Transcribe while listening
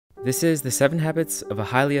This is the 7 Habits of a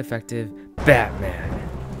Highly Effective Batman.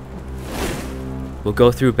 We'll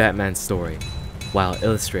go through Batman's story while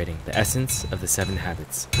illustrating the essence of the 7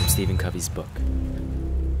 Habits from Stephen Covey's book.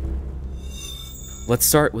 Let's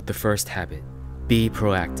start with the first habit: be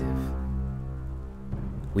proactive.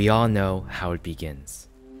 We all know how it begins.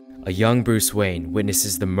 A young Bruce Wayne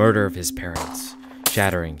witnesses the murder of his parents,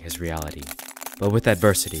 shattering his reality. But with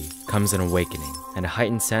adversity comes an awakening and a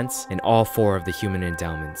heightened sense in all 4 of the human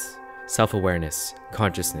endowments: self-awareness,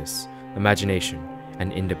 consciousness, imagination,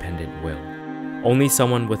 and independent will. Only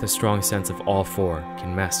someone with a strong sense of all 4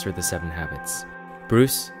 can master the 7 habits.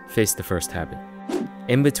 Bruce faced the first habit.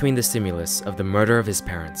 In between the stimulus of the murder of his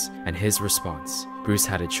parents and his response, Bruce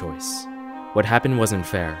had a choice. What happened wasn't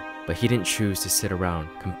fair, but he didn't choose to sit around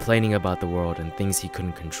complaining about the world and things he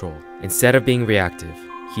couldn't control. Instead of being reactive,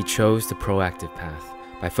 he chose the proactive path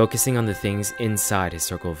by focusing on the things inside his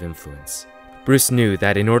circle of influence. Bruce knew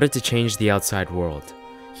that in order to change the outside world,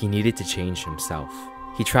 he needed to change himself.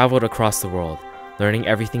 He traveled across the world, learning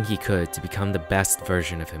everything he could to become the best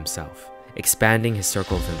version of himself, expanding his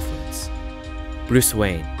circle of influence. Bruce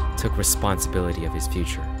Wayne took responsibility of his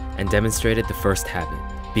future and demonstrated the first habit,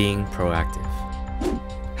 being proactive.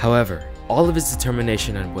 However, all of his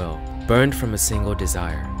determination and will burned from a single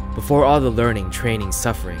desire. Before all the learning, training,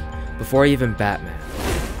 suffering, before even Batman,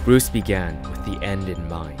 Bruce began with the end in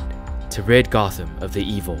mind: to rid Gotham of the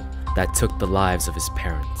evil that took the lives of his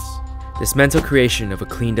parents. This mental creation of a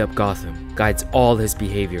cleaned-up Gotham guides all his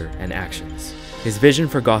behavior and actions. His vision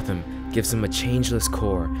for Gotham gives him a changeless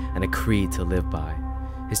core and a creed to live by.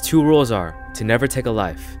 His 2 rules are to never take a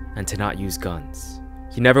life and to not use guns.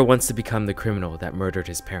 He never wants to become the criminal that murdered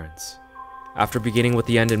his parents. After beginning with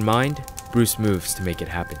the end in mind, Bruce moves to make it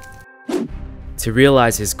happen. To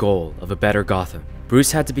realize his goal of a better Gotham,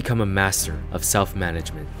 Bruce had to become a master of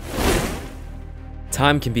self-management.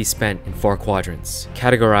 Time can be spent in 4 quadrants,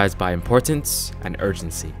 categorized by importance and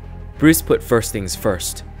urgency. Bruce put first things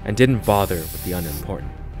first and didn't bother with the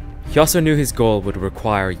unimportant. He also knew his goal would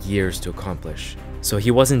require years to accomplish, so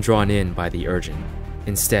he wasn't drawn in by the urgent.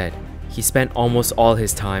 Instead, he spent almost all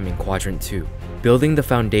his time in Quadrant 2, building the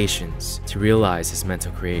foundations to realize his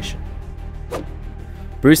mental creation.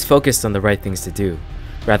 Bruce focused on the right things to do,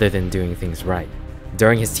 rather than doing things right.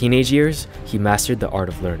 During his teenage years, he mastered the art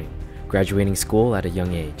of learning, graduating school at a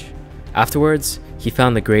young age. Afterwards, he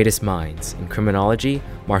found the greatest minds in criminology,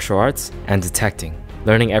 martial arts, and detecting,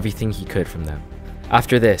 learning everything he could from them.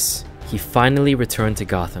 After this, he finally returned to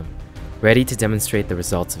Gotham, ready to demonstrate the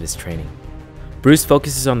results of his training. Bruce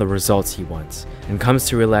focuses on the results he wants and comes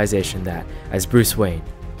to realization that, as Bruce Wayne,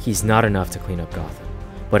 he's not enough to clean up Gotham.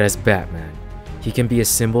 But as Batman, he can be a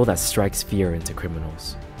symbol that strikes fear into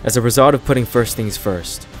criminals. As a result of putting first things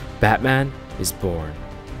first, Batman is born.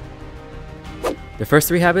 The first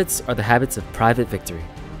 3 habits are the habits of private victory.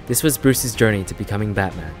 This was Bruce's journey to becoming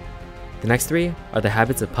Batman. The next 3 are the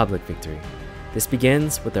habits of public victory. This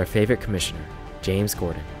begins with our favorite commissioner, James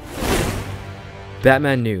Gordon.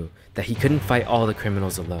 Batman knew that he couldn't fight all the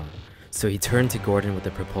criminals alone, so he turned to Gordon with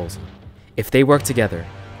a proposal. If they work together,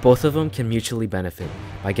 both of them can mutually benefit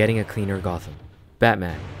by getting a cleaner Gotham.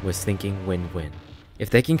 Batman was thinking win-win. If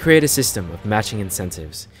they can create a system of matching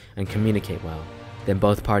incentives and communicate well, then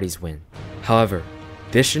both parties win. However,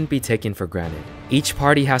 this shouldn't be taken for granted. Each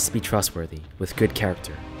party has to be trustworthy, with good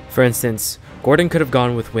character. For instance, Gordon could have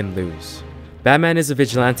gone with win-lose. Batman is a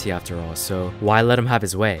vigilante after all, so why let him have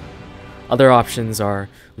his way? Other options are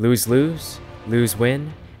lose-lose,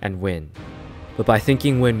 lose-win, and win. But by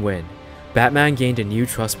thinking win-win, Batman gained a new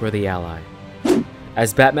trustworthy ally.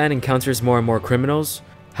 As Batman encounters more and more criminals,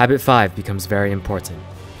 habit 5 becomes very important.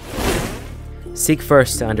 Seek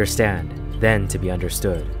first to understand, then to be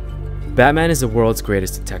understood. Batman is the world's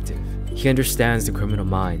greatest detective. He understands the criminal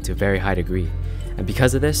mind to a very high degree, and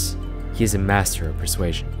because of this, he is a master of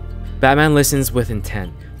persuasion. Batman listens with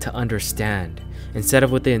intent to understand, instead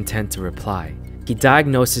of with the intent to reply. He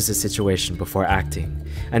diagnoses a situation before acting,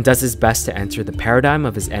 and does his best to enter the paradigm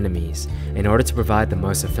of his enemies in order to provide the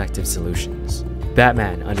most effective solutions.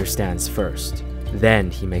 Batman understands first,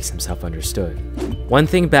 then he makes himself understood. One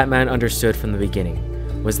thing Batman understood from the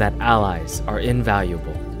beginning was that allies are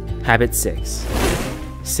invaluable. Habit 6.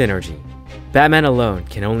 Synergy. Batman alone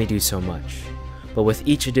can only do so much, but with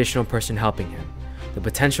each additional person helping him, the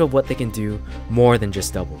potential of what they can do more than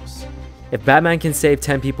just doubles. If Batman can save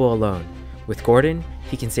 10 people alone, with Gordon,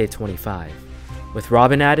 he can save 25. With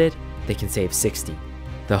Robin added, they can save 60.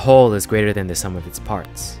 The whole is greater than the sum of its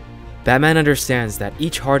parts. Batman understands that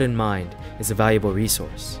each heart and mind is a valuable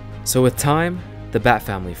resource. So with time, the Bat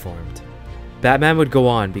family formed. Batman would go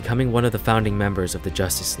on becoming one of the founding members of the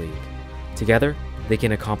Justice League. Together, they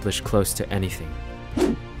can accomplish close to anything.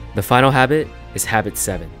 The final habit is habit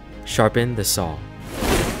 7, sharpen the saw.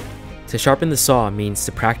 To sharpen the saw means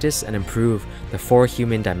to practice and improve the 4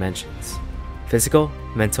 human dimensions: physical,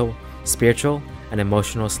 mental, spiritual, and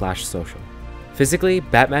emotional/social. Physically,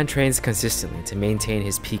 Batman trains consistently to maintain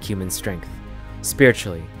his peak human strength.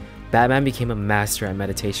 Spiritually, Batman became a master at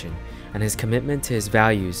meditation, and his commitment to his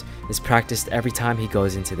values is practiced every time he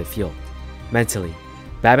goes into the field. Mentally,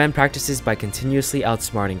 Batman practices by continuously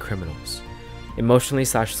outsmarting criminals.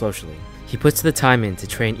 Emotionally/socially, he puts the time in to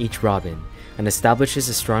train each Robin and establishes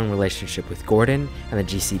a strong relationship with Gordon and the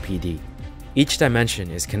GCPD. Each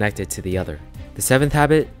dimension is connected to the other. The 7th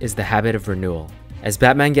habit is the habit of renewal. As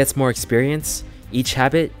Batman gets more experience, each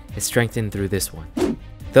habit is strengthened through this one.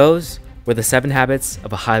 Those were the 7 habits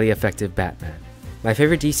of a highly effective Batman. My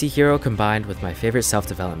favorite DC hero combined with my favorite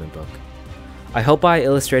self-development book. I hope by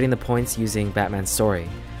illustrating the points using Batman's story,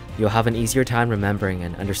 you'll have an easier time remembering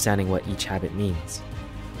and understanding what each habit means.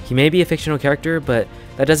 He may be a fictional character, but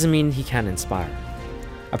that doesn't mean he can't inspire.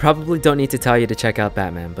 I probably don't need to tell you to check out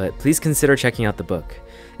Batman, but please consider checking out the book.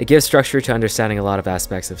 It gives structure to understanding a lot of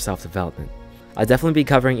aspects of self-development. I'll definitely be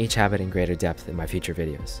covering each habit in greater depth in my future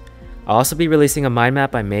videos. I'll also be releasing a mind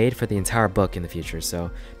map I made for the entire book in the future, so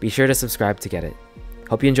be sure to subscribe to get it.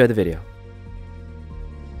 Hope you enjoyed the video.